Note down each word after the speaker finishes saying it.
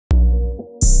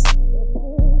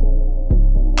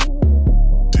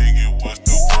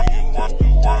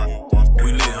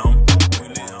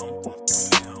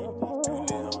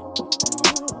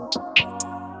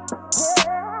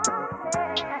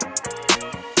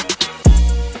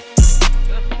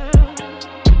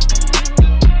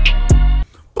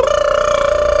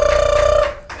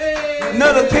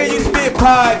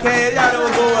podcast. Y'all know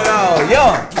what's going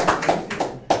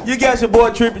on. Yo, you got your boy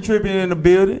Trippy in the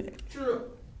building.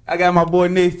 I got my boy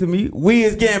next to me,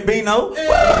 Wiz Gambino. What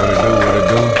it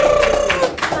do?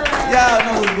 Y'all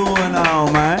know what's going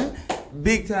on, man.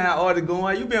 Big time order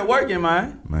going. You been working,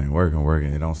 man. Man,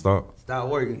 working. It don't stop. Stop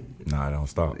working. Nah, it don't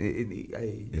stop. It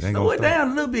ain't slow gonna it stop.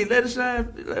 down a little bit. Let it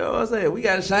shine. Like what I say, we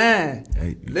gotta shine.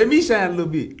 Hey. Let me shine a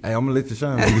little bit. Hey, I'm gonna let you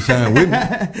shine. You shine with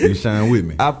me. You shine with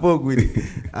me. I fuck with it.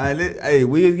 All right, hey,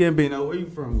 Wiz Gambino, where you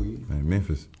from, Wiz? Man,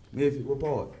 Memphis. Memphis, what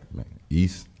part? Man,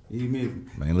 East. East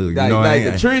Memphis. Man, look, you Like, know I like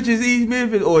ain't the trenches, East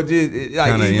Memphis, or just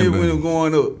like Kinda East in Memphis when it was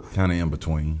going up? kind of in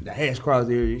between. The hash cross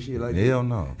area and shit like that. Hell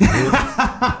no.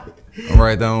 I'm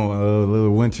right down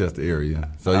little Winchester area.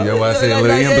 So you know why I said a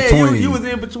little in between. You was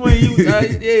in between. You was,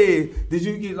 yeah. Did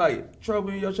you get like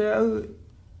trouble in your childhood?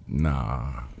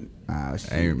 Nah. Ah,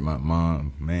 shit. Ain't my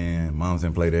moms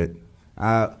didn't play that.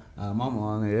 My mama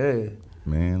on there.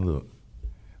 Man, look.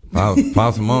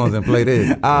 Pops and moms didn't play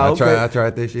that. Okay. I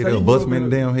tried that shit. So It'll you bust grew me up in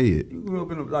the in damn head. You grew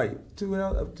up in like two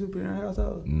parent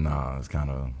household? Nah, it's kind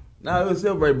of. Nah, it was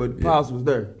separated, but Pops was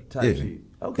there type Yeah. shit.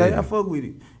 Okay, Yeah. I fuck with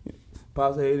it.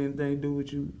 Pops had anything to do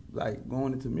with you, like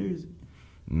going into music?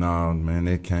 Nah, man,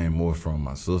 that came more from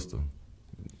my sister.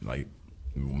 Like,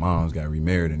 mom's got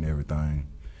remarried and everything.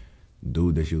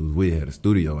 Dude that she was with had a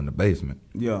studio in the basement.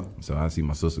 Yeah. So I see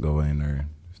my sister go in there,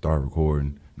 start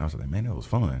recording. And I was like, man, that was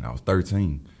fun. I was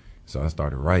 13. So I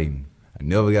started writing. I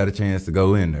never got a chance to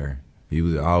go in there. He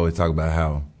was always talk about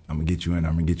how I'm going to get you in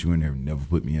there. Never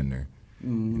put me in there.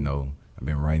 Mm-hmm. You know, I've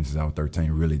been writing since I was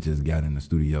 13. Really just got in the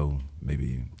studio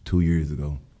maybe 2 years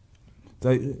ago.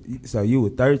 So you were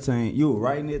 13. You were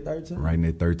writing at 13? Writing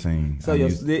at 13. So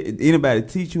anybody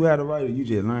teach you how to write, or you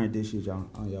just learned this shit on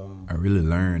your own? I really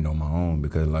learned on my own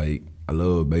because, like, I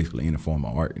love basically any form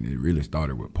of art, and it really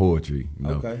started with poetry. You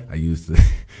know, Okay. I used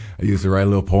to write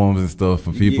little poems and stuff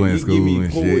for people in school give me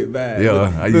and poet shit. vibes. Yeah,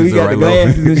 Look, I look, used he to got the write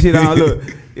glasses little. and shit on. Look,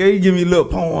 yeah, you give me little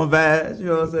poem vibes. You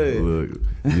know what I'm saying? Look,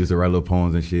 I used to write little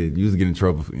poems and shit. Used to get in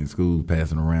trouble in school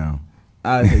passing around.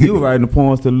 So you were writing the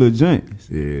poems to the little joints.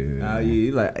 Yeah. Oh yeah,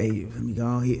 you like, hey, let me go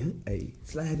on here. Hey,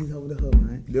 slide this over the hook,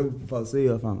 man. Never before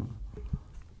cell phone.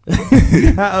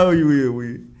 How old you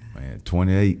with? Man,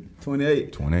 28.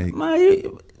 28. 28.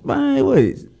 Man, what?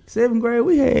 7th grade,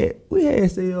 we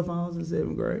had cell phones in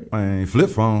 7th grade. Man, flip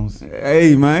phones.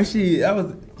 Hey man, I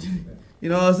was, you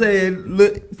know what I'm saying?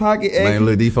 Look, pocket. Man,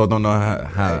 little default don't know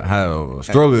how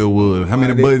struggle it was. How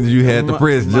many buttons you had to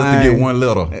press just to get one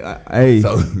letter. Hey,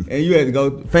 So- and you had to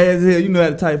go fast as hell. You know how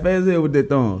to type fast as hell with that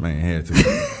thumb. Man, had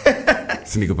to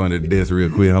sneak up under the desk real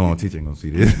quick. Hold on, teacher ain't gonna see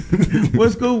this.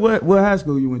 What school? What high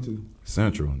school you went to?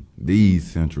 Central,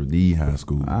 the high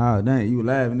school. Ah, dang, you were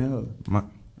live in there. My,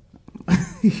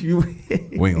 you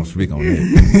we ain't gonna speak on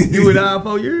that. you went all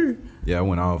 4 years. Yeah, I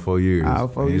went all 4 years. All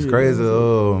 4 And years. It's crazy.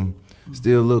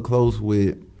 Still look close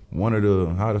with one of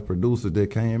the hottest producers that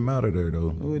came out of there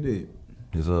though. Who it is?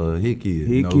 It's Hickey.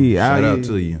 Hickey. Shout out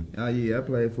to you. Oh yeah, I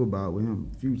played football with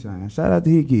him a few times. Shout out to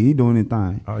Hickey. He doing his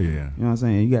thing. Oh yeah. You know what I'm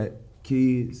saying? You got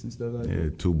kids and stuff like Yeah,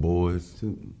 that. 2 boys.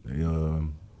 They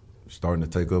starting to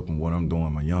take up on what I'm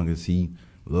doing. My youngest, he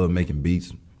love making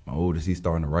beats. My oldest, he's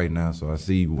starting to write now, so I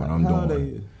see what I'm How old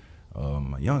doing. they is?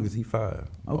 My youngest, he 5.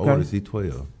 My Okay. oldest, he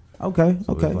 12. Okay,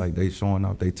 So okay. it's like they showing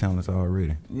off their talents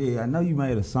already. Yeah, I know you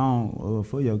made a song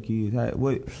for your kids.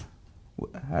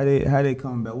 How they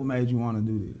come about? What made you want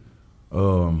to do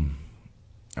that?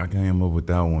 I came up with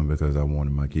that one because I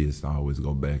wanted my kids to always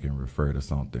go back and refer to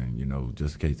something, you know,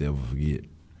 just in case they ever forget,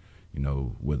 you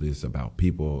know, whether it's about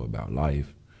people, about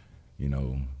life. You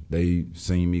know, they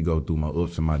seen me go through my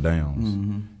ups and my downs.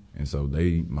 Mm-hmm. And so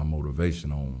they my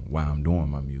motivation on why I'm doing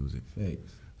my music.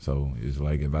 Thanks. So it's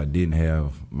like if I didn't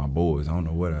have my boys, I don't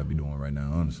know what I'd be doing right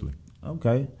now, honestly.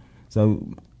 Okay, so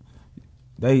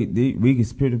we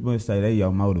can pretty much say they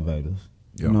your motivators.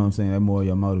 You Yeah. know what I'm saying? They're more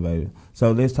your motivators.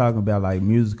 So let's talk about like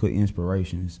musical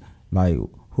inspirations. Like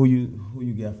who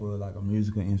you got for like a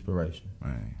musical inspiration?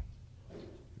 Man,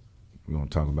 we're gonna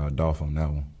talk about Dolph on that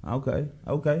one. Okay.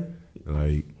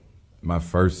 Like my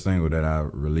first single that I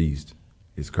released,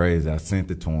 it's crazy. I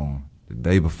sent it to him the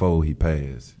day before he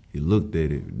passed. He looked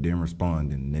at it, didn't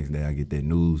respond, and the next day I get that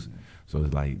news. So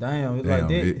it's like, Damn, it's like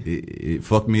that. It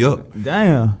fucked me up.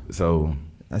 Damn. So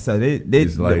It's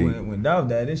like- when Dolph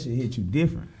died, this shit hit you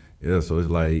different. yeah, so it's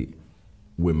like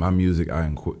with my music, I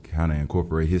kind of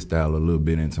incorporate his style a little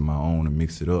bit into my own and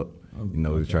mix it up. You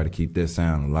know, to try to keep that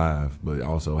sound alive, but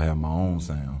also have my own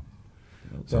sound.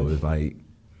 So it's like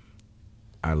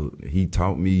he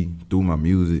taught me through my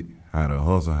music how to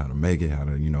hustle, how to make it, how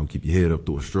to, you know, keep your head up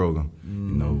through a struggle. You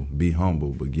know, be humble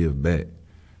but give back.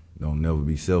 Don't never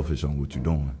be selfish on what you're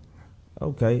doing.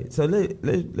 Okay, so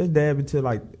let's dab into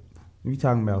like we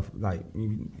talking about like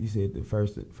you said the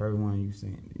first one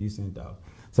you sent off.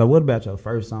 So what about your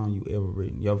first song you ever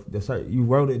written? You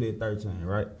wrote it at 13,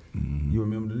 right? Mm-hmm. You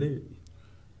remember the lyrics?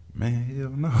 Man, hell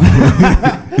no.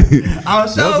 I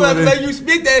was sure about to let you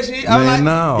spit that shit. I'm like,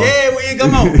 no. Yeah, well,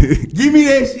 come on, give me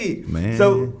that shit, man.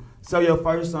 So your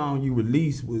first song you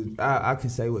released was I can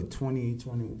say what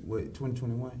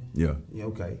 2021? Yeah. Yeah,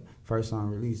 okay. First song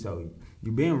released. So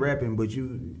you been rapping, but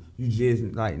you just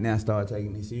like now start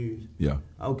taking it serious. Yeah.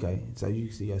 Okay, so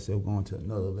you see yourself going to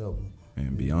another level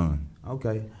and beyond.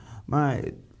 Okay,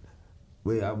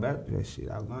 well, I'm about that shit.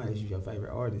 I was gonna ask you your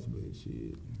favorite artist, but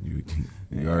shit. You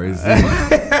already said.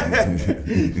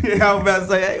 Yeah, I was about to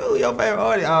say, hey, who your favorite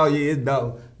artist? Oh yeah, it's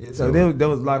dope. Yeah, so there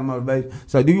was a lot of motivation.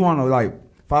 So do you want to like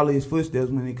follow his footsteps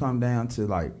when it come down to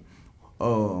like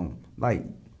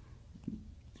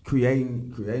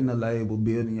creating a label,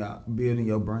 building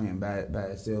your brand by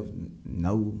itself,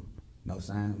 no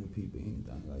signing with people,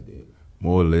 anything like that?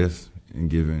 More or less, and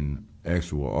giving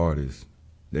actual artists,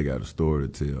 they got a story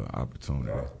to tell,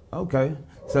 opportunity. Okay,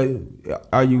 so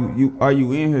are you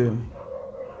in here?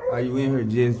 Are you in here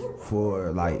just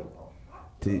for like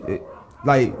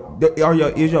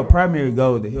is your primary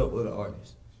goal to help other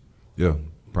artists? Yeah,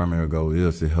 primary goal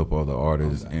is to help other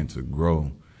artists and to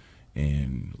grow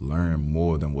and learn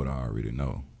more than what I already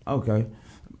know. Okay,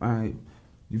 all right.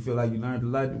 You feel like you learned a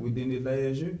lot within this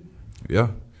last year? Yeah,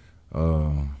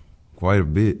 quite a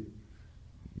bit.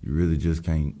 You really just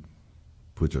can't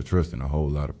put your trust in a whole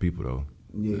lot of people, though.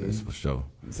 Yeah, that's for sure.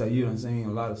 So you done seen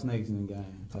a lot of snakes in the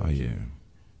game. Oh yeah.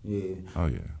 Yeah. Oh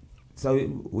yeah. So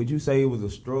would you say it was a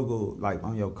struggle, like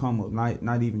on your come up,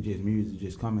 not even just music,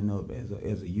 just coming up as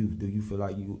a youth? Do you feel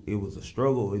like it was a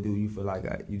struggle, or do you feel like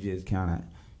you just kind of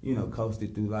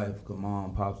coasted through life? Cause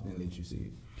mom, pops didn't let you see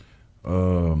it.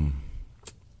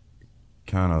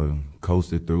 Kind of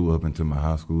coasted through up into my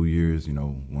high school years.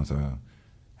 Once I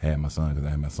had my son, because I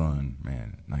had my son,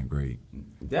 man, 9th grade.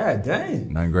 God damn.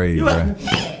 9th grade, bro.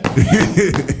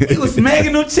 He was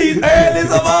smacking them cheeks early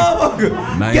as a motherfucker.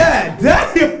 God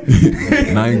damn.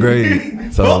 9th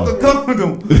grade. So.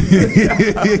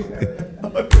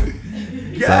 Fuck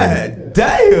God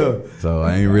damn. So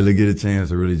I ain't really get a chance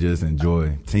to really just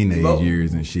enjoy teenage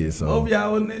years and shit. So. Both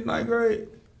y'all was in 9th grade?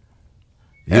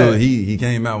 Yeah, he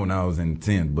came out when I was in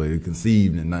 10th, but he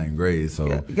conceived in 9th grade.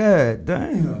 So. God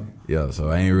damn. Yeah, so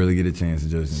I ain't really get a chance to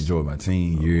just enjoy my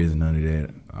teen years and none of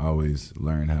that. I always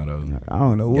learned how to. I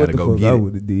don't know what the fuck I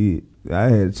would have did. I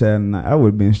had a child and I would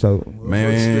have been so.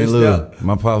 Man, look,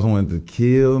 my pops wanted to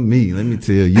kill me. Let me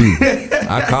tell you.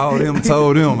 I called him,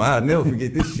 told him, I'll never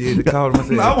forget this shit. I called him, I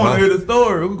said, I want to hear the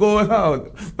story. What's going on?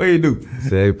 What you do? I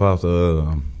said, hey, Pops,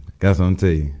 got something to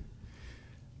tell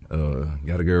you.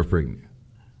 Got a girl pregnant.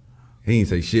 He ain't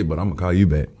say shit, but I'm going to call you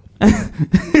back.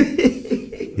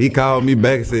 He called me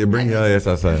back and said, bring your ass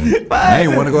outside. I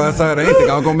ain't want to go outside. I ain't think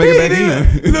I was going to make it back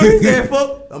in. Look, he said,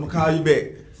 fuck, I'm going to call you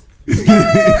back.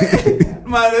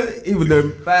 He was there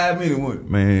 5 minutes, wasn't he?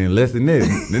 Man, less than that.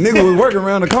 The nigga was working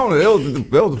around the corner. That was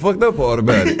the fucked up part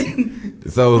about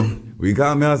it. So we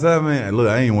called me outside, man. Look,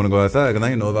 I ain't want to go outside because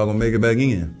I ain't know if I was going to make it back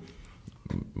in.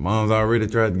 Mom's already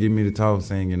tried to get me to talk,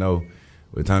 saying,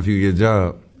 it's time for you to get a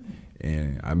job.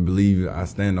 And I believe I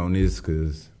stand on this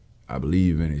because I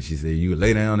believe in it. She said, you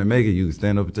lay down and make it, you can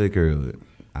stand up and take care of it.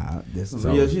 That's some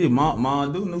real shit. Mom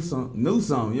knew something, you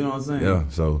know what I'm saying? Yeah,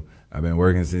 so I've been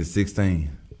working since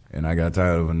 16, and I got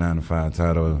tired of a 9-to-5,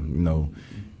 tired of,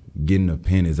 getting the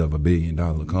pennies of $1 billion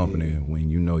company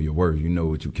when you know your worth, you know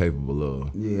what you're capable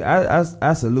of. Yeah,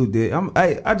 I salute that.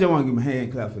 I just want to give him a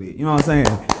hand clap for that. You know what I'm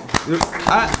saying?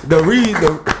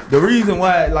 The reason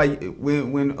why, like,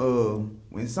 when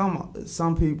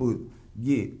some people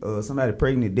get somebody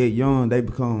pregnant that young, they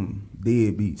become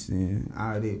deadbeats and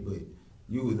all that. But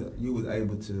you was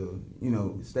able to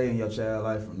stay in your child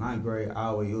life from 9th grade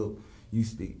all the way up. You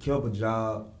kept a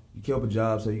job. You kept a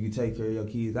job so you could take care of your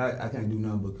kids. I can't do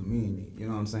nothing but commend it. You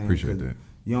know what I'm saying? Appreciate that.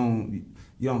 You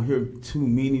don't hear too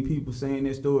many people saying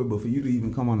that story, but for you to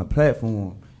even come on a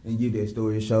platform and give that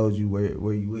story, it shows you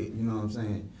where you at. You know what I'm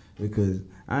saying? Because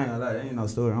I ain't gonna lie, there ain't no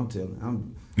story I'm telling.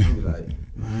 I'm be like,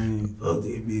 man, fuck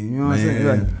that bitch. You know what I'm saying?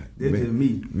 Like, that's just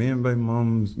me. Me and baby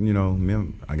moms,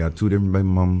 I got 2 different baby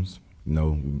moms.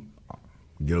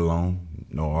 Get along,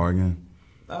 no arguing.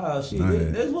 Oh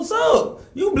shit, that's what's up.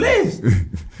 You blessed.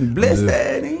 Blessed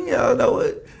that, and y'all know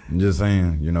it. I'm just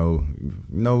saying,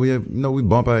 we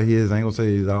bump our heads. I ain't gonna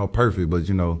say it's all perfect, but it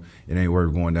ain't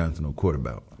worth going down to no court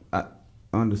about. I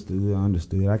understood.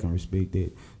 I can respect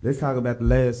that. Let's talk about the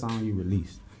last song you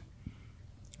released.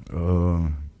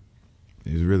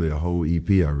 It's really a whole EP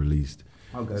I released.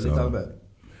 Okay, let's talk about it.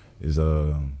 It's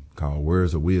called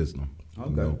Words of Wisdom. Okay.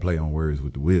 You know, play on words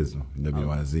with the wisdom,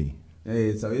 WIZ.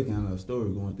 Yeah, so it's kind of a story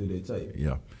going through that tape.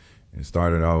 Yeah. It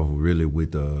started off really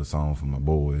with a song for my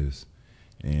boys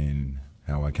and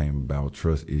how I came about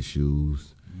trust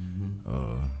issues,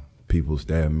 people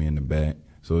stabbing me in the back.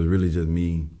 So it's really just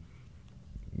me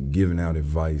giving out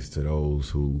advice to those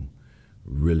who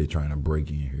really trying to break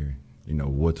in here. You know,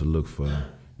 what to look for.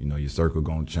 You know, your circle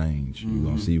gonna change. You're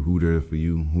gonna see who there for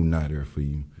you, who not there for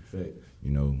you. Facts.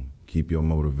 You know, keep your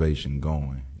motivation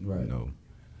going. Right. You know,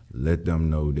 let them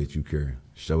know that you care.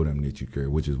 Show them that you care,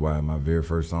 which is why my very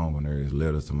first song on there is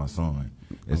Letters to My Son.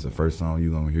 It's the first song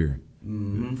you're gonna hear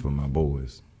from my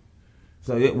boys.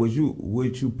 So would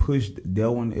you push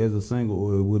that one as a single,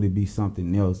 or would it be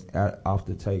something else off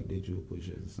the tape that you would push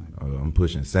as a single? I'm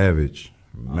pushing Savage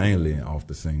mainly off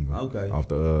the single. Okay. Off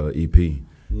the EP.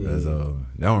 Yeah. That's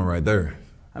that one right there.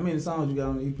 How many songs you got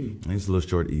on the EP? It's a little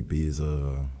short EP. It's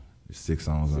 6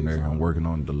 songs on there. songs. I'm working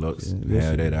on the deluxe. Yeah,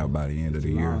 Have that out by the end of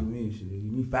the year. Give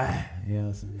me 5. You know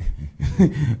what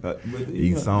I'm saying?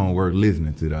 Each song worth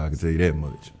listening to, though, I can tell you that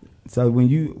much. So when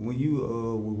you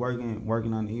were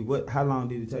working on the EP, how long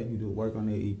did it take you to work on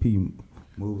that EP,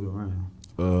 moving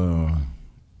around?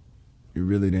 It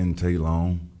really didn't take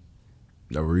long.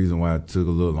 The reason why it took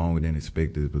a little longer than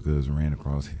expected is because I ran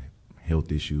across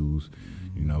health issues.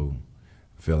 You know,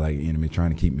 felt like the enemy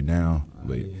trying to keep me down.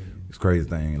 But it's crazy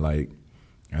thing. Like,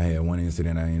 I had one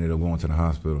incident. I ended up going to the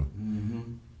hospital.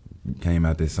 Came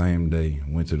out that same day.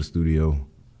 Went to the studio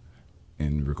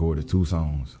and recorded 2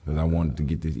 songs because I wanted to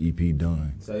get this EP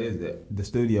done. So is that the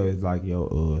studio is like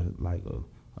your like a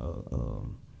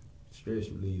stress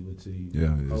reliever to you?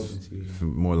 Yeah, it's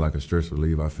more like a stress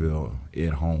reliever. I feel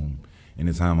at home.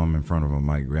 Anytime I'm in front of a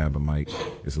mic, grab a mic,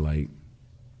 it's like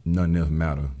nothing else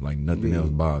matter. Like nothing else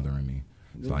bothering me.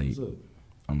 It's like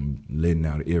I'm letting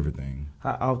out everything.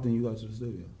 How often you go to the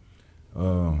studio?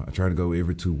 I try to go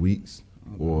every 2 weeks,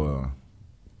 or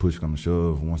push come to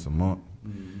shove once a month.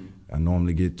 I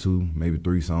normally get 2, maybe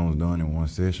 3 songs done in one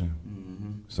session.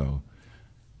 So,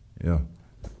 yeah,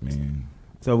 man.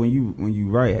 So when you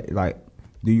write, like,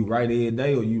 do you write every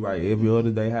day or you write every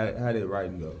other day? How did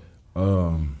writing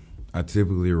go? I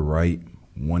typically write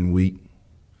 1 week.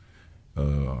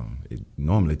 It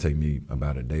normally take me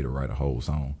about a day to write a whole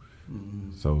song.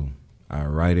 So I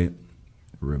write it,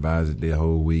 revise it that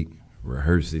whole week,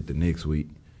 rehearse it the next week,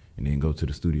 and then go to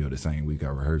the studio the same week I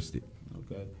rehearsed it.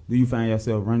 Okay. Do you find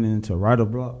yourself running into writer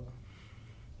block?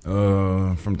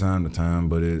 From time to time,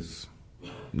 but it's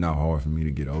not hard for me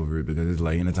to get over it because it's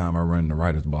like anytime I run the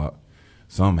writer's block,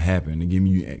 something happened to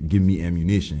give me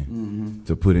ammunition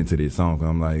to put into this song. 'Cause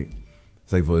I'm like,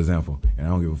 say for example, and I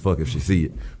don't give a fuck if she see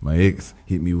it, my ex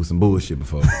hit me with some bullshit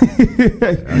before.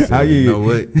 I said, you know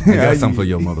what? I got something for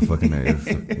your motherfucking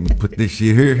ass. Put this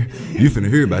shit here. You finna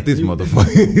hear about this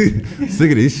motherfucker.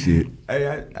 Sick of this shit.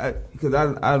 Hey, because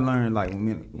I learned, like,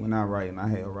 when I write and I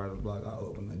have a writer's block, I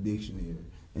open the dictionary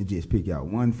and just pick out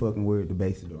one fucking word to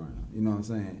base it around. You know what I'm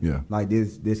saying? Yeah. Like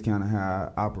this kind of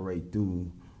how I operate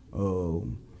through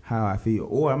how I feel.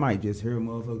 Or I might just hear a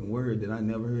motherfucking word that I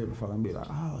never heard before and be like,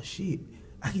 oh shit,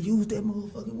 I can use that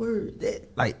motherfucking word.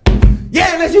 That, like,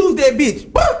 yeah, let's use that bitch.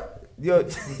 Yo,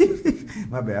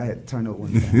 my bad, I had to turn up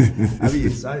one time. I be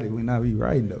excited when I be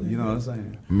writing though, you know what I'm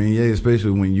saying? I mean, yeah,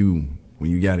 especially when you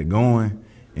got it going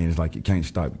and it's like you can't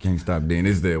stop. Then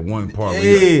it's that one part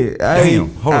where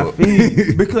hold up.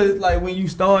 Because like when you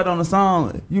start on a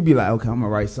song, you be like, okay, I'm gonna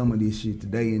write some of this shit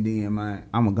today, and then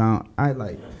I'm gonna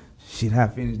shit, I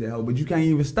finished that whole, but you can't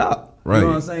even stop. Right. You know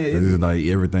what I'm saying? It's like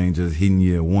everything just hitting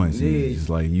you at once. Yeah. And it's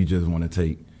like you just want to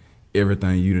take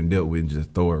everything you done dealt with and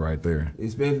just throw it right there.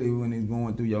 Especially when it's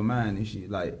going through your mind and shit.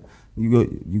 Like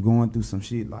you going through some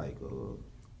shit like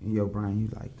in your brain, you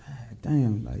like,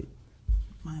 damn, like,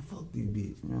 man, fuck this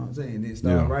bitch. You know what I'm saying? And then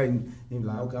start writing, and you be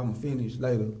like, okay, I'm gonna finish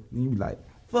later. Then you be like,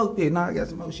 fuck that, now I got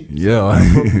some more shit. Yeah.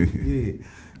 Yeah.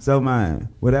 So man,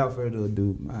 without further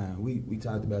ado, man, we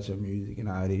talked about your music and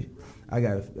all this. I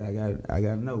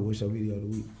gotta know what's your video of the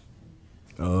week.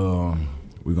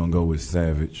 We're gonna go with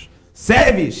Savage.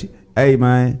 Savage! Hey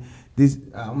man, this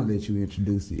I'm gonna let you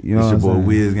introduce it. You know it's what your I'm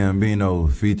boy saying? Wiz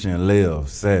Gambino featuring Lev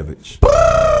Savage.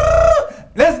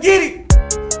 Let's get it!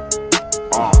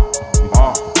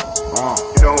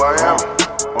 You know who I am?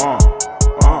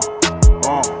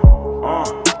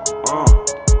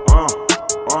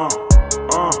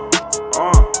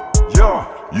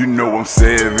 You know I'm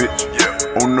savage.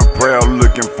 On the prowl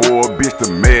looking for a bitch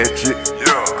to match it.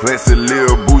 Classy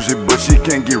little bougie, but she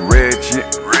can't get ratchet.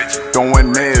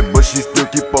 Throwing that, but she still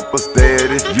keep up her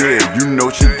status. Yeah, you know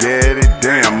she got it.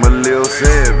 Damn, a little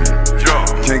savage.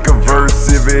 Can't converse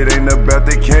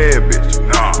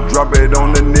drop it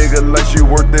on the nigga like she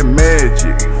worth that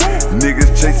magic.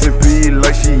 Niggas chasing P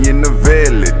like she in the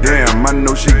valley. Damn, I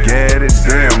know she got it.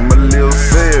 Damn, a little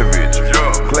savage.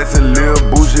 Classy little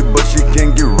bougie, but she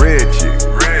can't get ratchet.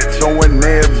 Throwing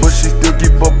that, but she still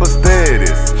keep up her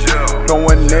status.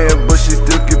 Throwing that, but she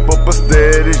still keep up her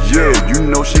status. Yeah, you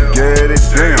know she got it.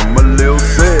 Damn, a little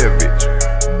savage.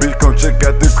 Bitch, come check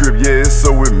out the crib. Yeah, it's so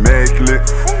immaculate.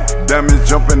 Diamonds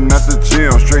jumping out the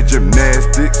gym, straight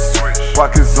gymnastics.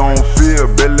 Pockets on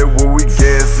field, belly where we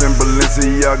gassing.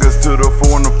 Balenciagas to the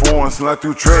 4 and the 4 and slide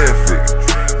through traffic.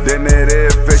 Then that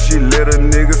ass fat, she let a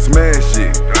nigga smash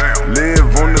it. Live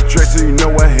on the track, so you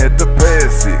know I had to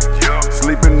pass it.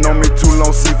 Sleeping on me too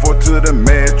long, C4 to the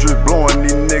mattress. Blowing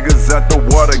these niggas out the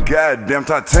water, goddamn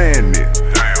Titanic.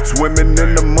 Swimming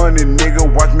in the money, nigga,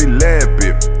 watch me lap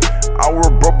it. I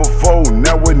was broke before,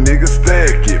 now a nigga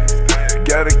stack it.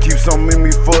 Gotta keep some in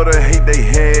me for the hate they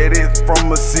had it.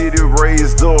 From a city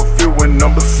raised up, filled with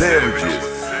number savages.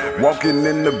 Walking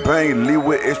in the bank, leave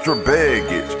with extra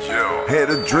baggage. Had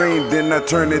a dream, then I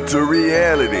turned it to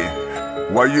reality.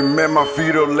 While you met my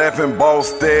feet up laughing, ball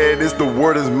status. The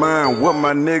word is mine, what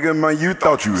my nigga, man, you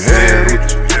thought you had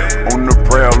it. On the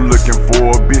prowl looking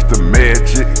for a bitch to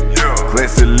match it.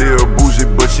 Classy little bougie,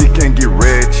 but she can't get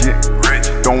ratchet.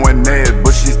 Throwing ass,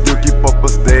 but she still keep up her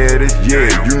status. Yeah,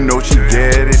 you know she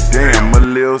got it. Damn, a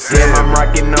little savage. Damn, I'm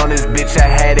rocking on this bitch, I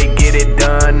had to get it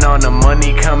done. On the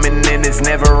money coming in, it's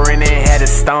never in it. Had to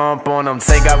stomp on them,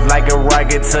 take off like a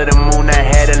rocket to the moon. I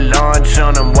had to launch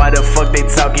on them. Why the fuck they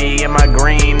talking in my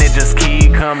green? It just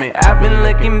keep coming. I've been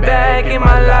looking back in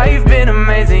my life, been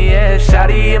amazing. Yeah,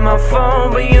 shawty in my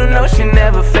phone, but you know she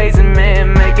never phasing me.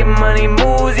 Making money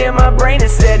moves, yeah, my brain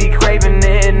is steady craving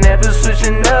it. Never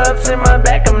switching up to my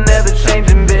back, I'm never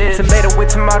changing, bitch. Tomato with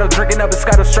tomato, drinking up a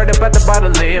Scotto straight up at the bottle,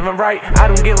 living right. I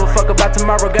don't give a fuck about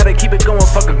tomorrow, gotta keep it going,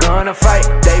 fuck a gonna fight.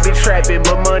 They be trapping,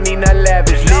 but money not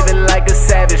lavish, living like a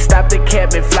savage. Stop the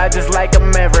cabin, fly just like a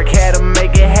maverick, had to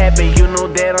make it happen. You know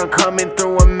that I'm coming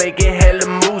through and making hella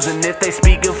moves. And if they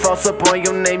speaking false up on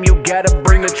your name, you gotta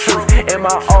bring the truth. And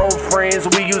my old friends,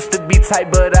 we used to be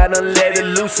tight, but I done let it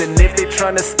loose. And if they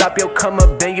tryna stop your come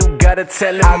up, then you gotta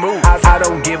tell them move. I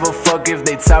don't give a fuck if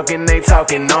they talking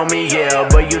on me, yeah.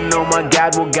 But you know my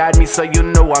God will guide me, so you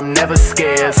know I'm never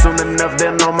scared. Soon enough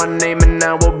they'll know my name and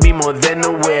I will be more than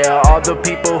aware. All the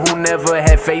people who never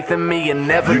had faith in me and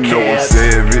never cared. You know I'm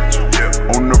savage,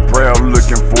 on the prowl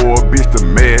looking for a bitch to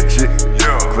match it.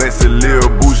 Classy little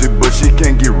bougie, but she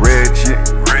can't get ratchet.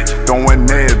 Throwing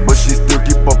ass, but she still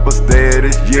keep up her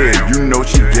status. Yeah, you know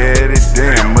she got it.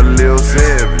 Damn, a little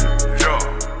savage.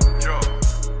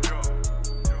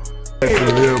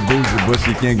 Classy little bougie, but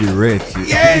she can't get ratchet.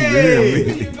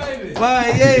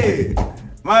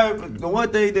 The one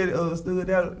thing that stood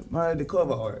out, the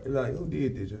cover art. Like, who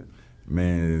did this?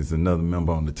 Man, it's another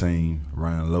member on the team,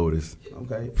 Ryan Lotus.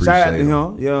 Okay. Appreciate Shout out to him.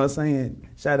 him. You know what I'm saying?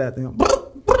 Shout out to him.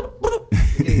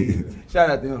 Yeah. Shout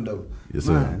out to him though. Yes,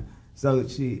 sir. Man. So it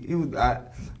was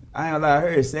I ain't gonna lie, I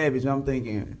heard Savage, I was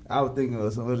thinking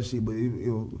of some other shit, but it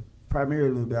was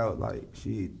primarily about like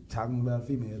shit talking about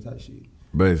female type shit.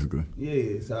 Basically.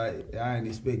 Yeah, so I didn't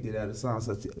expect it out of the song.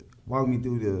 So walk me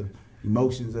through the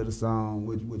emotions of the song,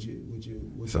 what you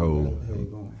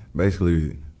going.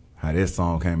 Basically, how that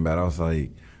song came about, I was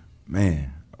like,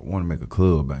 man, I want to make a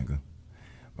club banger.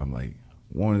 I'm like,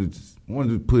 wanted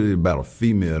to put it about a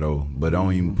female though, but I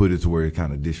don't even put it to where it's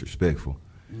kind of disrespectful.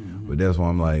 Mm-hmm. But that's why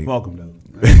I'm like, fuck him though.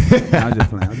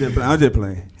 I'm just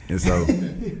playing. And so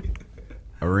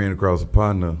I ran across a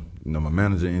partner. You know, my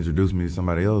manager introduced me to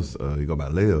somebody else. He go by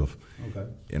Lev. Okay.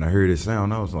 And I heard his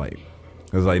sound. I was like,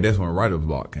 that's when Writer's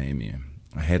Block came in.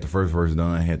 I had the first verse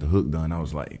done, I had the hook done. I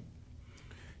was like,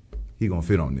 he gonna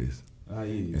fit on this. Yeah.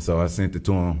 And so I sent it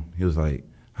to him. He was like,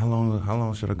 how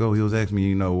long should I go? He was asking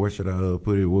me, where should I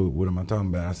put it? What am I talking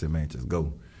about? I said, man, just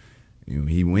go.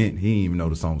 He went. He didn't even know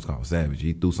the song was called Savage.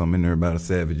 He threw something in there about a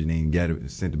savage, and then got it,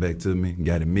 sent it back to me,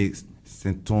 got it mixed,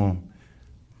 sent it to him.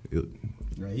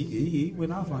 He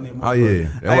went off on that. Oh yeah.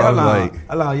 Hey,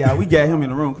 hold on, y'all. We got him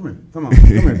in the room. Come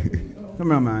here.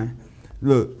 Come here, man.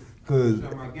 Look, cause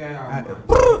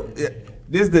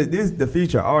this the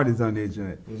feature artist on that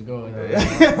joint. What's going on?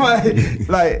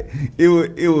 like it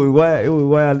was wild. It was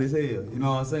wild as hell. You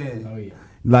know what I'm saying? Oh yeah.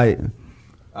 Like,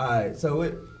 all right. So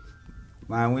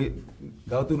we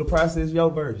go through the process. Your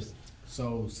verse.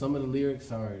 So some of the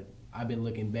lyrics are, I've been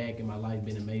looking back and my life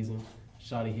been amazing.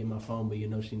 Shawty hit my phone, but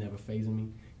she never phasing me.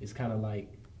 It's kind of like,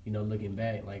 looking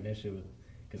back, like that shit was,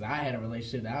 because I had a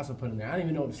relationship that I also put in there. I didn't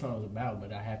even know what the song was about,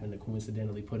 but I happened to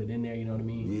coincidentally put it in there, you know what I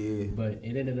mean? Yeah. But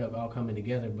it ended up all coming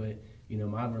together, but, you know,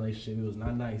 my relationship, it was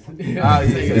not nice. Oh yeah,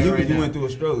 so you, right you now. went through a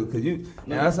struggle because you.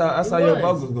 No, I saw it your was.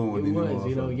 vocals going. It was,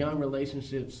 you know, young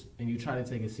relationships, and you try to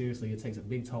take it seriously. It takes a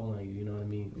big toll on you. You know what I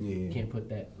mean? Yeah. You can't put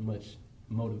that much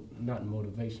not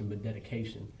motivation, but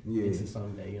dedication into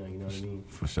something that young. You know what I mean?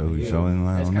 For sure, you showing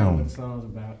line That's on kind of that what the song's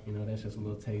about. You know, that's just a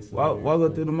little taste. Walk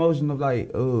up through the motion of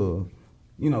like, you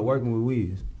know, working with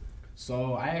Wiz.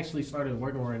 So I actually started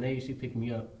working with Renee. She picked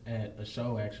me up at a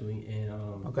show actually, and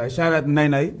Okay, shout out to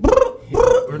Nene.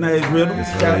 Renee's Rhythm. Yes,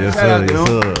 Shout sir. Yes, out sir. to Yes, him.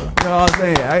 sir. You know what I'm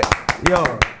saying?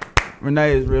 Yo,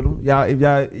 Renee's Rhythm. Y'all,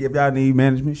 if y'all need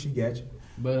management, she got you.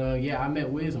 But yeah, I met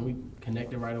Wiz and we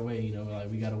connected right away. You know, like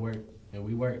we got to work, and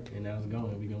we worked, and now it's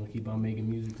going. We're gonna keep on making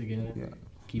music together. Yeah.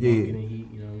 Keep Yeah. on getting heat.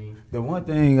 You know what I mean? The one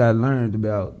thing I learned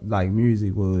about like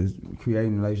music was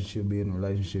creating a relationship, building a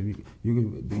relationship.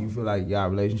 Do you feel like y'all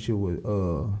relationship was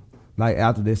like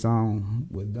after this song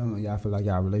was done, y'all feel like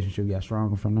y'all relationship got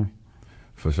stronger from there?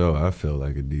 For sure, I felt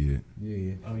like it did.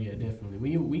 Yeah. Oh yeah, definitely.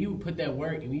 When you put that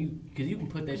work, and because you can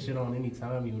put that shit on any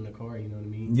time you in the car. You know what I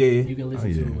mean? Yeah. You can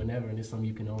listen Oh, to yeah. it whenever, and it's something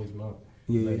you can always bump.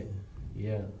 Yeah. But,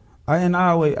 yeah. I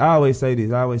always say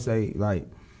this. I always say like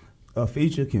a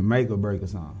feature can make or break a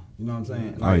song. You know what I'm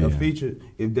saying? Oh, Like yeah. a feature,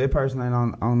 if that person ain't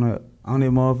on that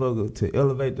motherfucker to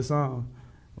elevate the song,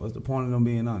 what's the point of them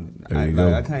being on it? There you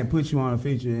go. I can't put you on a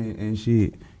feature and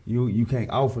shit. You can't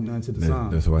offer nothing to the song.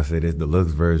 That's why I say that's the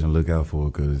deluxe version. Look out for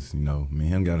it, cause you know me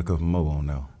and him got a couple more on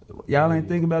now. Y'all ain't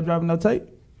thinking about dropping no tape?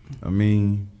 I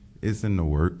mean, it's in the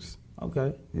works.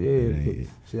 Okay. Yeah. Yeah.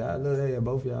 Shit, I love that.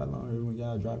 Both of y'all on here when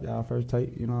y'all drop y'all first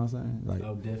tape. You know what I'm saying? Like,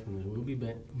 Oh, definitely. We'll be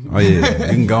back. Oh yeah, you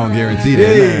can go and guarantee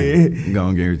that. Yeah. Now. You can go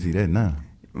and guarantee that now.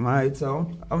 right.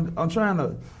 So I'm trying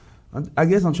to. I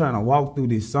guess I'm trying to walk through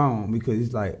this song because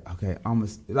it's like, okay,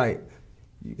 like.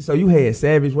 So you had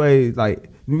Savage Ways, like,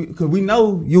 because we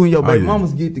know you and your baby yeah.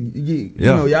 mamas get you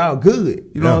Yeah. know, y'all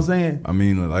good. You know Yeah. what I'm saying? I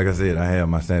mean, like I said, I have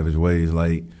my savage ways.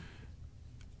 Like,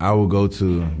 I will go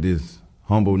to this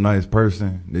humble, nice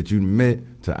person that you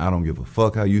met to I don't give a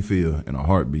fuck how you feel in a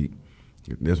heartbeat.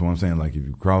 That's what I'm saying. Like, if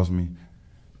you cross me,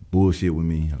 bullshit with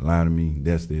me, lie to me,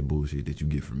 that's the bullshit that you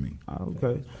get from me.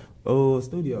 Okay.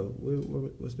 Studio.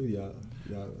 What studio?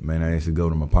 Y'all? Man, I actually go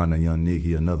to my partner, Young Nick.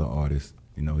 He another artist.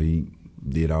 You know, he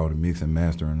did all the mix and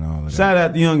master and all of that. Shout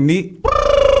out to Young Nick.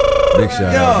 Big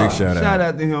shout out, big shout out. Shout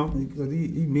out to him because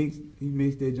he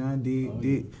mixed that John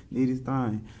did his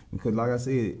thing. Because like I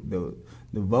said, the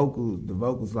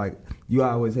vocals like you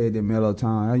always had that mellow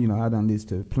tone. You know, I done listen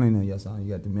to plenty of your songs.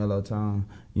 You got the mellow tone.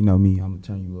 You know me, I'm gonna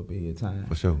turn you up every time.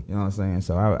 For sure. You know what I'm saying?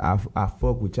 So I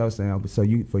fuck with your sound. So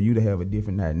for you to have a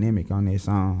different dynamic on that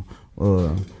song,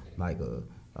 like a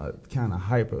kind of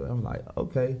hyper. I'm like,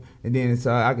 okay. And then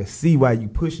so I can see why you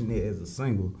pushing it as a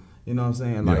single. You know what I'm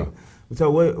saying? Like,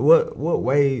 so what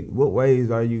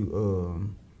ways are you?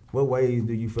 What ways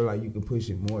do you feel like you can push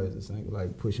it more as a single?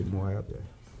 Like push it more out there.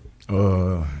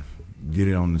 Get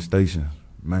it on the station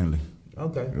mainly.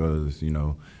 Okay. Because, you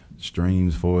know,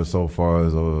 streams for it so far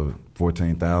is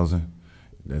 14,000.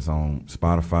 That's on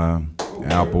Spotify,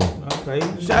 Apple. Okay.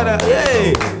 Shout out.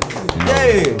 Yeah.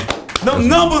 Them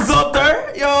numbers up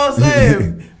there. You know what I'm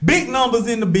saying? Big numbers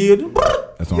in the building.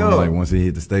 That's on like once it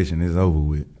hit the station, it's over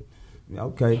with.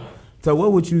 Okay. So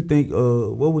what would you think,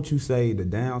 what would you say the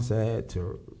downside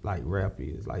to like rap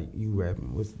is? Like you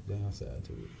rapping, what's the downside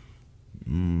to it? I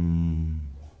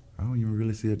don't even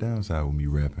really see a downside with me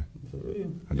rapping. For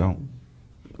real? I don't.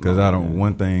 Because I don't,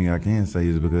 one thing I can say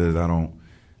is because I don't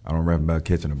rap about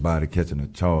catching a body, catching a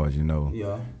charge, you know.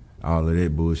 Yeah. All of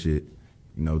that bullshit.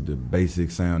 You know, the basic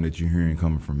sound that you're hearing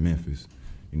coming from Memphis.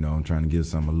 You know, I'm trying to get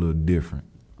something a little different.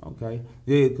 Okay.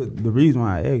 Yeah, cause the reason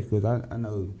why I asked, because I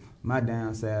know my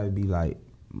downside would be like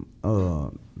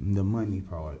the money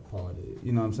part of it.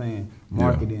 You know what I'm saying?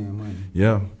 Marketing and money.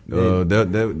 Yeah.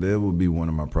 That would be one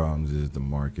of my problems is the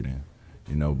marketing.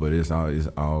 You know, but it's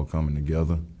all coming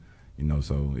together. You know,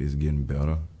 so it's getting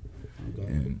better. Okay.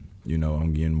 And, you know,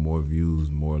 I'm getting more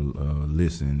views, more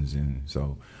listens. And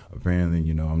so apparently,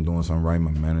 you know, I'm doing something right.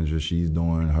 My manager, she's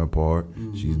doing her part.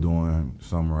 Mm-hmm. She's doing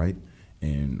something right.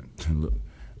 And look,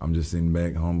 I'm just sitting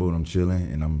back humble and I'm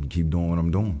chilling and I'm keep doing what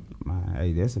I'm doing.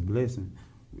 Hey, that's a blessing.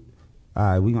 All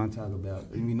right, we're gonna talk about.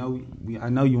 I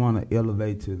know you want to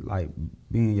elevate to like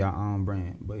being your own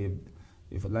brand, but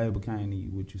if a label came to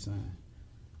you, what you saying?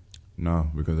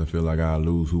 No, because I feel like I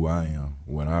lose who I am,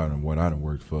 what I done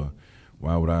worked for.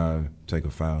 Why would I take a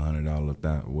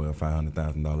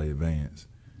 $500,000 advance,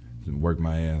 and work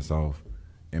my ass off,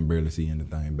 and barely see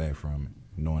anything back from it,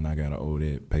 knowing I gotta owe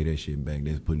that, pay that shit back?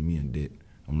 That's putting me in debt.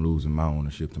 I'm losing my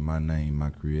ownership to my name, my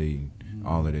creating,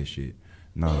 all of that shit.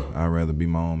 No, I'd rather be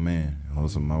my own man,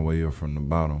 hustle my way up from the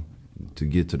bottom, to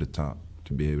get to the top,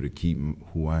 to be able to keep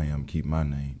who I am, keep my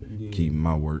name, keep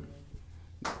my work.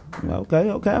 Okay,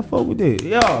 I fuck with that.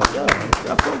 Yeah,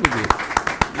 I fuck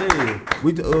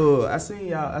with that.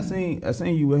 Yeah, I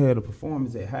seen you had a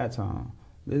performance at High Time.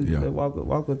 Let's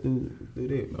walk her through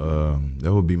that.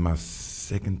 That would be my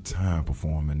second time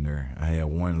performing there. I had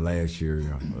one last year.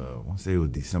 I want to say it was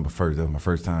December 1st. That was my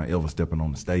first time ever stepping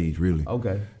on the stage. Really.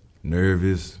 Okay.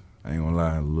 Nervous. I ain't gonna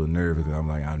lie, a little nervous because I'm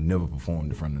like, I never performed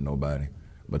in front of nobody.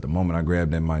 But the moment I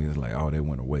grabbed that mic, it's like, oh, that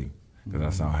went away because I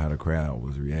saw how the crowd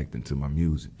was reacting to my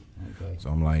music. Okay.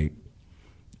 So I'm like,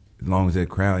 as long as that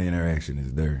crowd interaction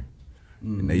is there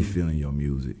and they feeling your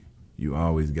music, you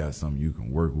always got something you can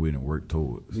work with and work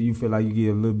towards. Do you feel like you get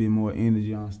a little bit more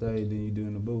energy on stage than you do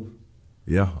in the booth?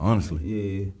 Yeah, honestly.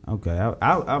 Yeah. Okay.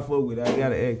 I fuck with it. I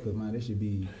gotta ask, cause man, that should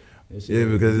be. Yeah,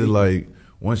 because it's like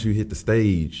once you hit the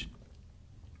stage,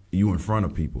 you in front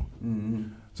of people.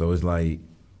 So it's like,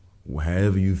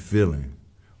 however you feeling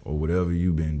or whatever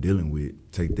you've been dealing with,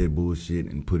 take that bullshit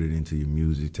and put it into your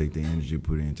music. Take the energy,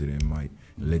 put it into that mic,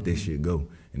 and let that shit go.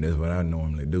 And that's what I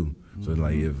normally do. So it's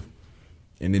like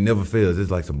and it never fails.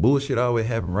 It's like some bullshit always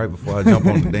happen right before I jump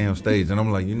on the damn stage, and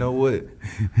I'm like, you know what?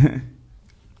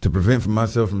 To prevent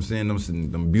myself from seeing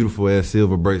them beautiful ass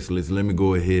silver bracelets, let me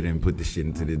go ahead and put this shit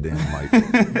into this damn mic.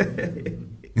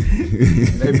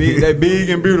 They big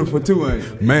and beautiful too,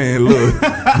 ain't they? Man, look.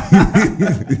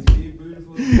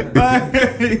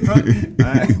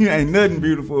 Ain't nothing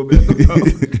beautiful about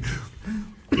them.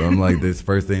 So I'm like, this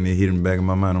first thing that hit in the back of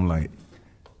my mind, I'm like,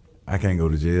 I can't go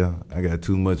to jail. I got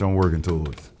too much I'm working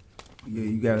towards. Yeah,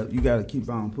 you gotta keep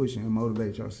on pushing and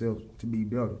motivate yourself to be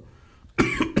better.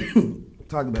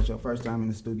 Talk about your first time in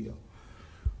the studio.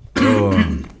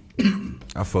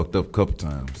 I fucked up a couple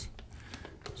times.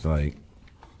 It's like,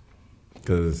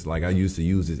 cause like I used to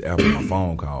use this app on my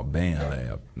phone called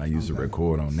BandLab, and I used to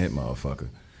record on that motherfucker.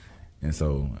 And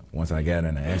so once I got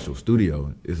in the actual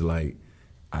studio, it's like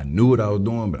I knew what I was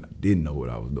doing, but I didn't know what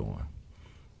I was doing.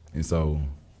 And so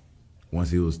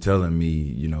once he was telling me,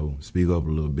 you know, speak up a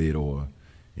little bit, or,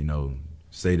 you know,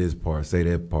 say this part, say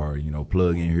that part, you know,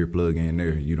 plug in here, plug in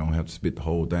there. You don't have to spit the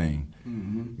whole thing.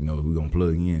 You know, we're gonna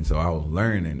plug in. So I was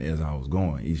learning as I was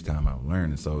going. Each time I was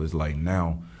learning. So it's like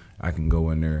now I can go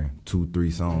in there,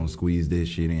 2-3 songs, squeeze this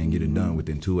shit in, get it done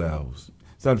within 2 hours.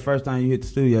 So the first time you hit the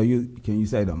studio, can you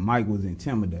say the mic was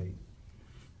intimidating?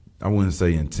 I wouldn't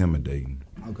say intimidating.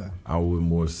 Okay. I would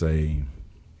more say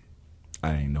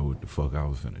I didn't know what the fuck I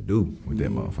was finna do with that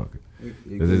motherfucker.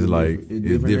 Cause it's like it's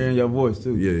different hearing your voice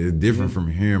too. Yeah, it's different from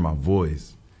hearing my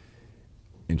voice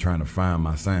and trying to find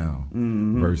my sound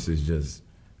versus just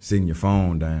sitting your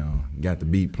phone down, got the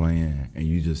beat playing, and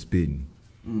you just spitting.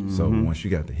 So once you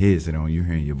got the headset on, you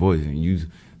hearing your voice and you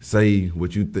say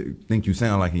what you think you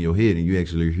sound like in your head, and you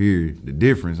actually hear the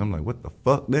difference. I'm like, what the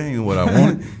fuck? That ain't what I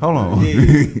wanted. Hold on. So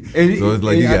it's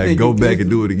like you gotta go back and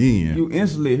do it again. You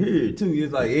instantly hear it too.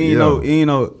 It's like you know, you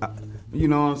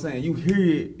know what I'm saying. You hear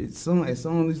it as soon as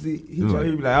it hit your ear,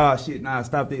 you be like, oh shit, nah,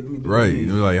 stop that. Let me do it again.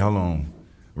 You're like, hold on,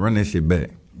 run that shit back.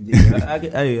 Yeah, I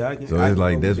can. So it's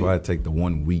like that's why I take the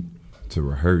 1 week to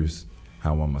rehearse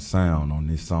how I'ma sound on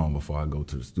this song before I go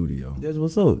to the studio. That's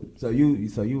what's up. So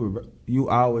you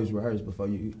always rehearse before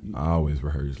you I always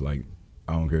rehearse. Like,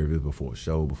 I don't care if it's before a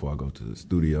show, before I go to the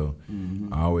studio.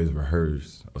 I always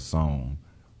rehearse a song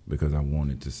because I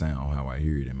want it to sound how I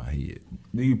hear it in my head.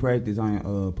 Do you practice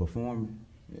on performing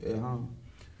at home?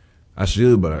 I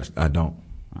should, but I don't.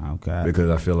 Okay. Because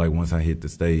I feel like once I hit the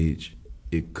stage,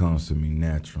 it comes to me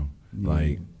natural.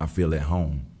 Like, I feel at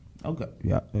home. Okay.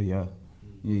 Yeah.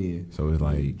 So it's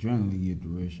like adrenaline get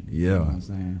direction. Yeah. You know what I'm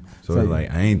saying? So it's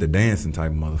like I ain't the dancing type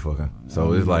of motherfucker.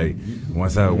 So it's like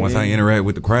once I interact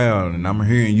with the crowd and I'm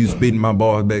hearing you spitting my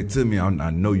bars back to me, I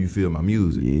know you feel my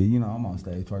music. Yeah, you know I'm on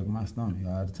stage twerking my stomach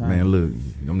all the time. Man, look,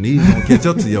 them knees gonna catch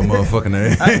up to your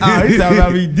motherfucking ass. He talking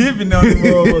about me dipping on the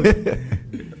motherfucker.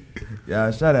 Yeah,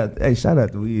 shout out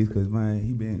to Wiz, cause man,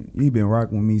 he been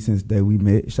rocking with me since the day we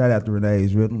met. Shout out to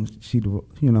Renee's Rhythm. She,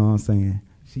 you know what I'm saying?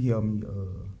 She helped me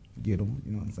get them,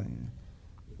 you know what I'm saying?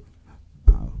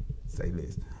 I'll say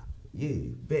this. Yeah,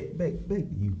 back to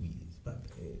you, Wiz.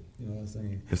 You know what I'm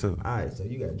saying? Yes, sir. All right, so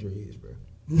you got dreads, bro.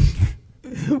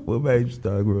 What made you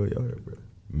start growing your hair, bro?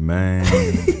 Man.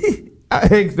 I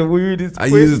asked the weirdest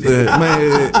question. Used to,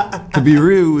 man, to be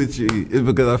real with you, it's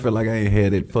because I felt like I ain't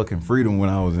had that fucking freedom when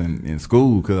I was in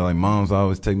school, because like moms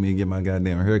always take me to get my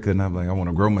goddamn haircut, and I'm like, I want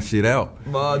to grow my shit out.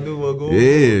 Yeah,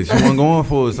 she wasn't going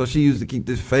for it, so she used to keep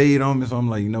this fade on me, so I'm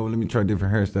like, you know what, let me try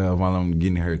different hairstyles while I'm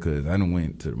getting haircuts. I done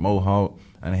went to the Mohawk,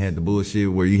 I done had the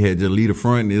bullshit where you had just leave the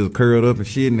front and it was curled up and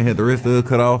shit, and they had the rest of it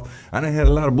cut off. I done had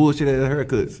a lot of bullshit at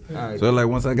haircuts. Right. So like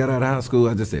once I got out of high school,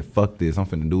 I just said, fuck this, I'm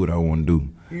finna do what I want to do.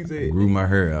 You said, grew my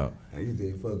hair out. You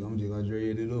said, fuck, I'm just gonna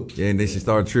dread it up. Yeah, and then she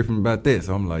started tripping about that.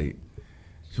 So I'm like,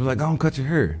 she was like, go on, cut your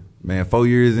hair. Man, 4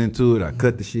 years into it, I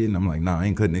cut the shit, and I'm like, nah, I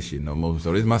ain't cutting this shit no more.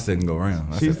 So this is my second go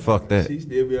around. I said, fuck that. She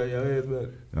still be on your ass,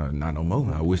 but not no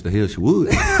more. I wish the hell she would.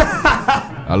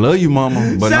 I love you,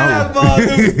 mama, but Shout out,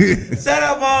 Baldu. Shout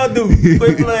out, Baldu.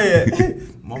 Quit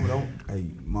playing.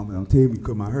 Mama don't tell me to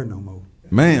cut my hair no more.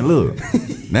 Man, look.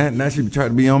 now she try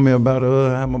to be on me about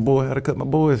how to cut my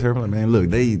boy's hair. I'm like, man, look,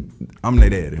 I'm their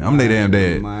daddy. I'm their damn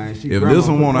dad. Man, if this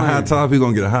one want a high top, he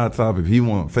gonna get a high top. If he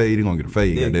want a fade, he gonna get a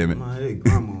fade. Yeah, goddamn it. Man, hey,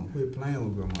 grandma, quit playing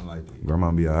with grandma like that.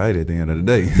 Grandma be alright at the end of the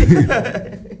day.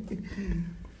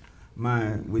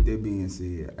 Man, with that being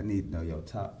said, I need to know your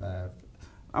top 5.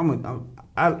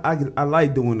 I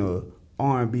like doing the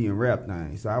R&B and rap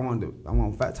thing. So I want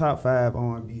top 5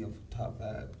 R&B and top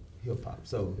 5 hip hop.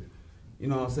 So, you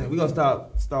know what I'm saying? We're gonna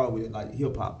start with like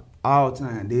hip hop. All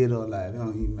time, dead or alive, it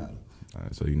don't even matter. All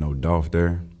right, so you know Dolph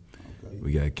there. Okay.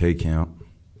 We got K Count.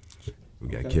 We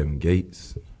got Kevin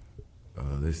Gates.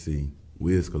 Let's see,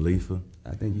 Wiz Khalifa.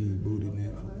 I think he booted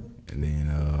that. And then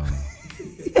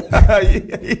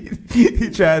he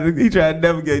tried to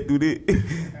navigate through that.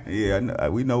 Yeah, I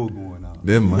know, we know what's going on.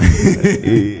 Them man.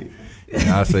 Yeah. And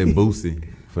I say Boosie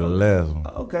for the last one.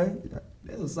 Okay,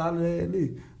 that's a solid ass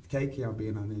list. K Count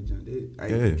being on that junk.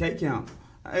 Yeah. K Count.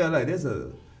 I ain't like that's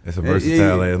a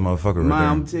versatile ass motherfucker right there.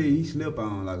 I'm telling you, he slip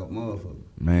on like a motherfucker.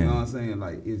 Man. You know what I'm saying?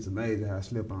 Like, it's amazing how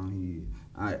slip on he is.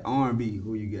 All right, R&B,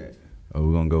 who you got? Oh,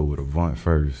 we're gonna go with Avant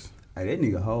first. Hey, that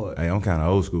nigga hard. Hey, I'm kind of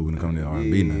old school when it comes to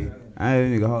R&B now. I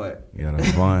ain't that nigga hard. You got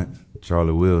Avant,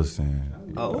 Charlie Wilson.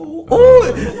 Oh,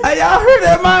 hey, y'all heard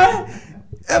that, man?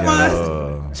 That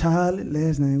man. Charlie,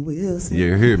 last name Wilson.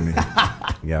 You hear me?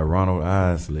 You got Ronald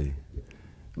Isley.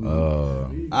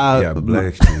 Yeah,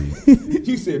 Blackstreet.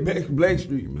 You said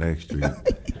Blackstreet.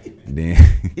 Blackstreet. Then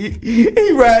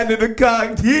he riding in the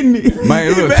car getting it.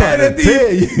 Man, look, trying to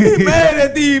tell you. He mad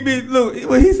at these bitch. Look,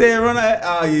 when he said run out,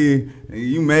 oh yeah,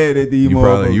 you mad at these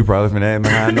motherfuckers. You probably finna ask me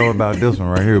how I know about this one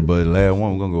right here, but the last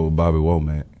one we're gonna go with Bobby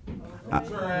Womack.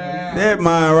 That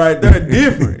mine right there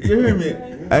different. You hear me?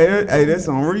 Hey, that's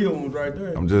some real ones right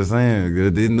there. I'm just saying,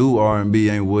 this new R&B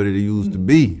ain't what it used to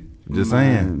be. Just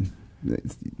saying.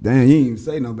 Damn, you ain't even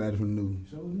say nobody from the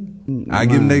new. I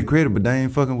give them their credit, but they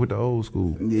ain't fucking with the old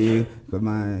school. Yeah, but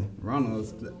Ronald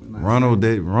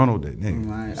that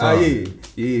nigga. Oh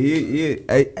yeah.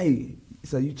 Hey,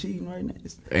 so you cheating right now?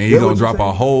 And he gonna drop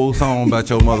a whole song about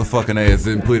your motherfucking ass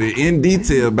and put it in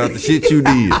detail about the shit you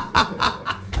did.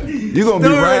 You gonna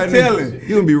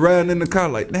be riding in the car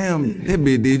like, damn, that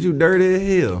bitch did you dirty as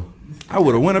hell. I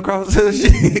would have went across that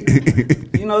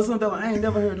shit. You know something? I ain't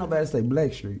never heard nobody say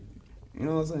Blackstreet. You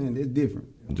know what I'm saying? It's different.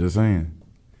 Just saying.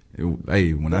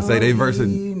 Hey, when I say they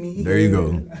versatile, there you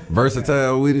go.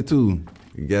 Versatile with it too.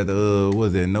 You got the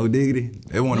what's that? No Diggity.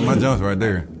 That's one of my jumps right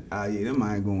there. Ah yeah, them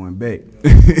ain't going back.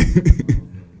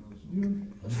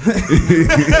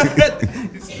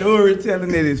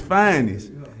 Storytelling at its finest.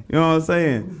 You know what I'm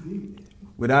saying?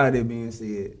 With all that being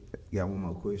said, I got one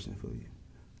more question for you.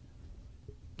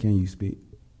 Can you spit?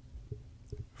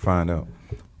 Find out.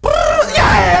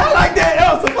 Yeah, I like that.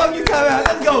 That was some fucking time out.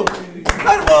 Let's go.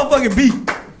 Play the motherfucking beat.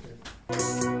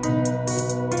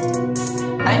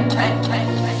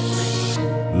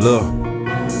 Look,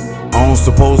 I don't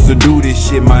supposed to do this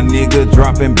shit, my nigga,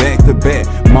 dropping back to back.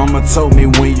 Mama told me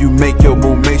when you make your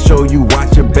move, make sure you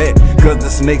watch your back. Cause the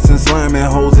snakes and slime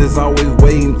and hoes is always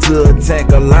waiting to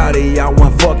attack. A lot of y'all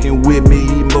went fucking with me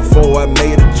even before I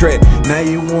made a track. Now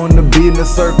you wanna be in the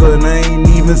circle and I ain't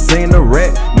even seen a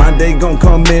rat. My day gon'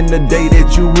 come in the day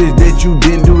that you wish that you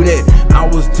didn't do that. I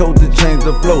was told to change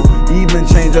the flow, even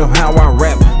change up how I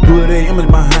rap. Put an image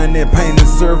behind that pain and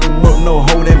serve them up, no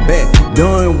holding back.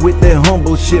 Done with that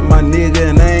humble shit, my nigga,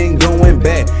 and I ain't going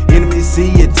back. Enemies see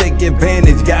you, take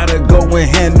advantage, gotta go and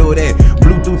handle that.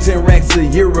 Blew through 10 racks a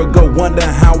year ago, wonder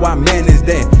how I managed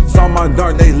that. Saw my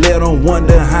dark days, let them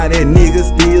wonder how that nigga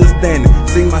still standing.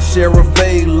 See my share of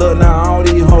fade, look now all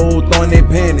these hoes throwing their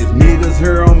panties. Niggas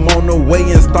hear I'm on the way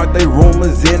and start their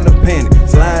rumors in the panic.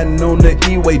 Sliding on the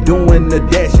E-way, doing the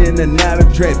dash in and out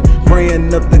of traffic.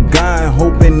 Praying up to God,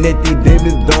 hoping that these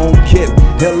demons don't catch.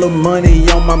 Hella money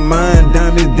on my mind,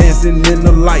 diamonds dancing in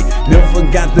the light. Never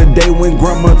forgot the day when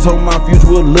grandma told my future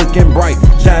was looking bright.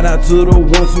 Shout out to the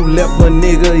ones who left a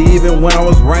nigga even when I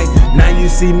was right. Now you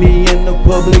see me in the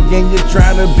public fake and you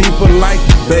try to be polite.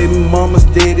 Baby mama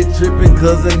steady tripping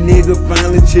cause a nigga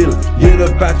finally chillin'. Get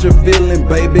up out your feelin',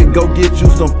 baby, go get you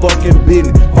some fucking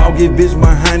business. Foggy bitch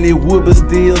behind it wood, but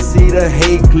still see the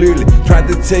hate clearly. Tried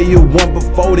to tell you one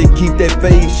before they keep that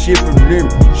fake shit from near me.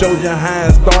 Showed you how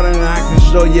it started and I can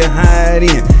show you how it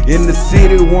end. In the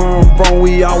city where I'm from,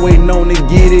 we always known to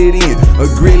get it in. A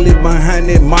grizzly behind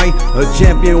that mic, a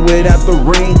champion without the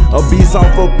ring, a beast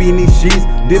off up in these sheets.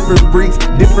 Different freaks,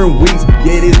 different weeks.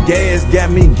 Yeah, this gas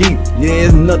got me geek. Yeah,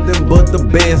 it's nothing but the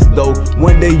best though.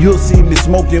 One day you'll see me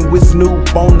smoking with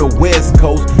Snoop on the West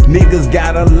Coast. Niggas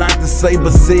got a lot to say,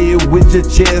 but say it with your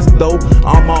chest though.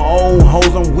 All my old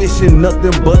hoes, I'm wishing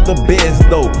nothing but the best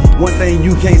though. One thing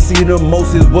you can't see the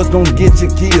most is what's gonna get you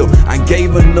killed. I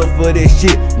gave enough of that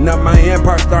shit, now my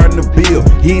empire starting to build.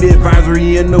 Heat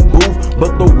advisory in the booth,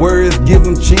 but the words give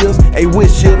them chills. Hey,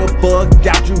 wish shit the fuck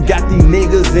out, you got these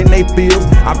niggas in they feels.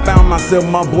 I found myself,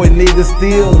 my boy niggas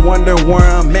still wonder where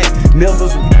I'm at. Never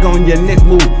speak on your next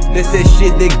move, that's that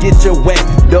shit that get you whack.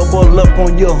 Double up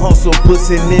on your hustle,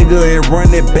 pussy nigga, and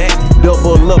run it back.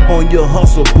 Double up on your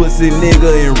hustle, pussy nigga,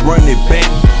 and run it back.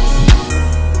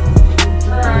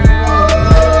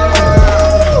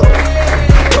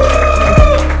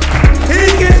 He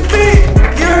can spit,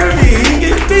 you heard me, he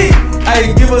can spit.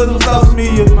 Hey, give us some social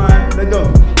media, man, let's go.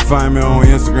 Find me on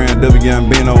Instagram,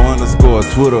 WGambino_,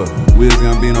 Twitter, Wiz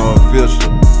Gambino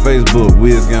Official, Facebook,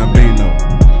 Wiz Gambino,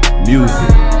 music,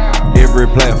 every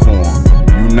platform.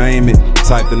 You name it,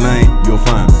 type the name, you'll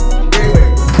find me.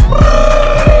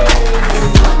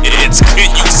 It's Can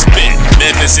You Spit,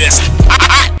 Memphis'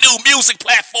 hot new music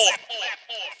platform.